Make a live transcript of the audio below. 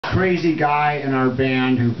crazy guy in our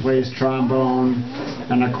band who plays trombone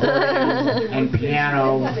and accordion and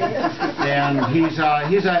piano, and he's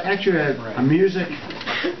actually a music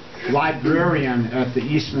librarian at the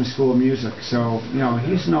Eastman School of Music. So you know,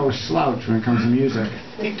 he's no slouch when it comes to music.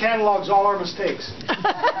 He catalogs all our mistakes.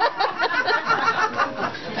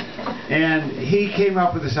 And he came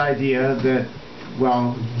up with this idea that,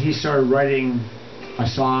 well, he started writing a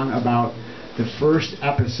song about the first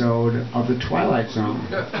episode of The Twilight Zone.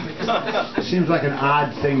 Seems like an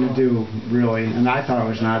odd thing to do, really, and I thought it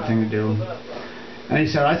was an odd thing to do. And he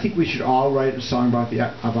said, I think we should all write a song about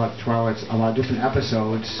Twilight, about different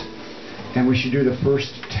episodes, and we should do the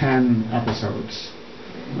first 10 episodes.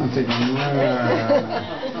 I'm thinking,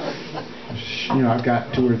 you know, I've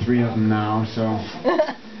got 2 or 3 of them now, so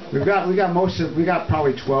we got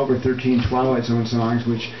probably 12 or 13 Twilight Zone songs,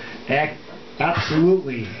 which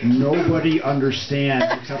absolutely nobody understands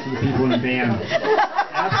except for the people in the band.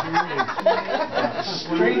 Absolutely.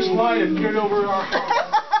 Strange line appeared over our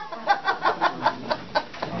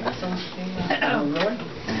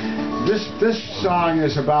This song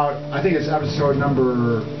is about, I think it's episode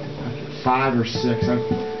number 5 or 6.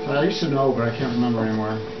 I used to know, but I can't remember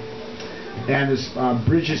anymore. And it's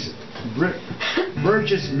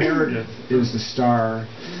Burgess Meredith is the star.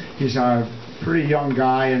 He's a pretty young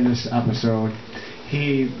guy in this episode.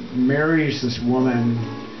 He marries this woman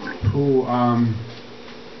who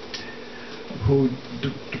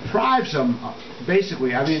deprives him.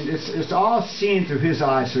 Basically, I mean, it's all seen through his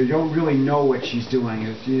eyes, so you don't really know what she's doing.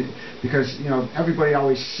 Because you know, everybody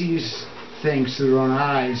always sees things through their own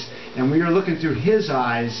eyes, and when you're looking through his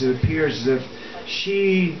eyes, it appears as if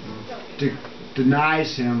she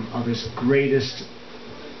denies him of his greatest,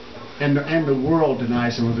 and the world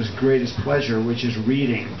denies him of his greatest pleasure, which is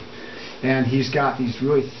reading. And he's got these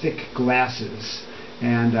really thick glasses,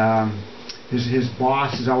 and his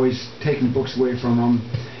boss is always taking books away from him,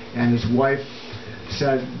 and his wife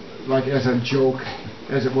said, like as a joke,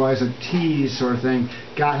 as it was a tease sort of thing,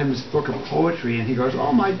 got him this book of poetry, and he goes,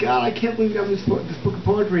 "Oh my God, I can't believe you have this book of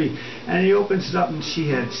poetry." And he opens it up, and she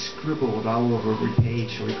had scribbled all over every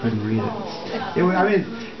page, so he couldn't read it. I mean,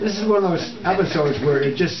 this is one of those episodes where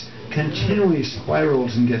it just continually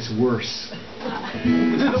spirals and gets worse.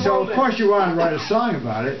 So of course you want to write a song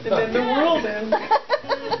about it. And then the world ends.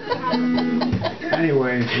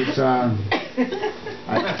 Anyway, it's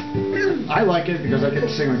I like it because I get to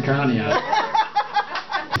sing with Connie on it.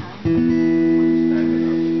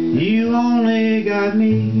 You only got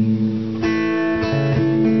me.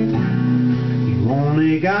 You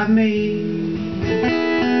only got me.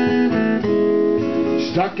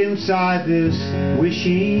 Stuck inside this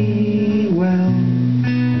wishing well.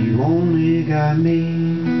 You only got me.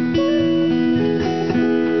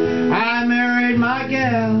 I married my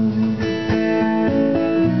gal.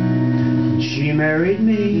 She married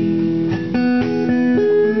me.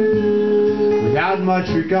 Without much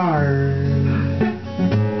regard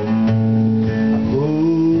of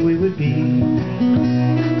who we would be.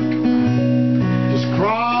 Just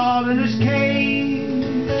crawled in this cage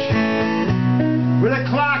where the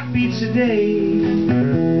clock beats a day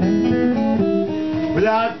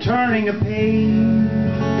without turning a page.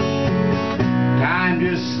 Time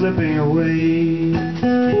just slipping away.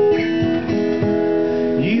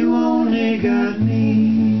 You only got me.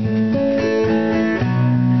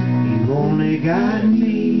 Got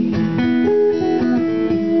me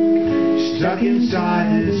stuck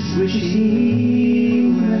inside this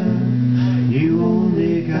wishing well. You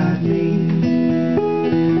only got me.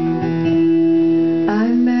 I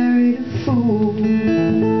married a fool,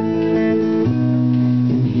 and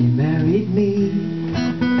he married me,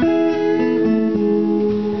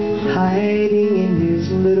 hiding in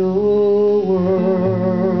his little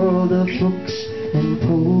world of books and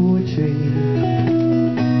poetry.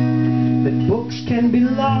 Books can be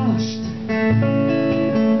lost,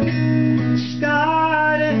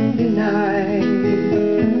 scarred and denied.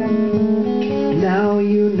 Now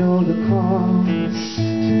you know the cost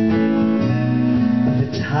of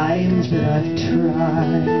the times that I've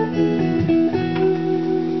tried.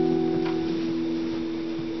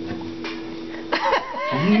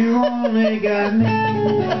 You only got me.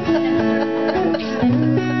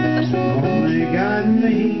 Only got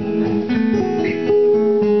me.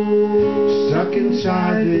 Stuck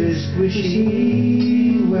inside this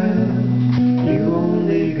wishing well. You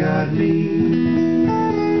only got me.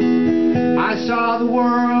 I saw the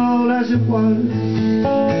world as it was,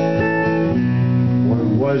 or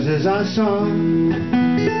it was as I saw.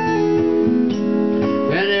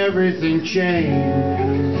 Then everything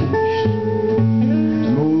changed,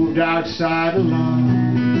 moved outside the law.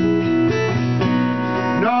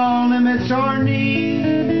 when all limits are need,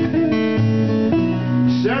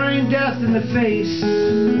 staring death in the face.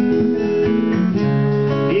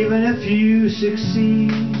 Even if you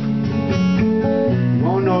succeed, you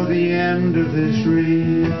won't know the end of this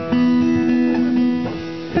race.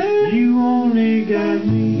 You only got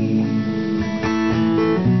me.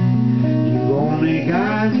 You only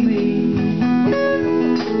got me.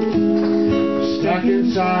 Stuck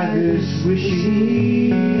inside this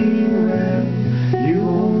wishing well. You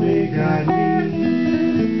only got me.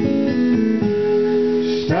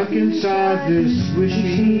 Stuck inside this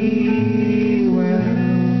wishing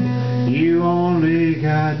well. You only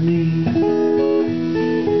got me.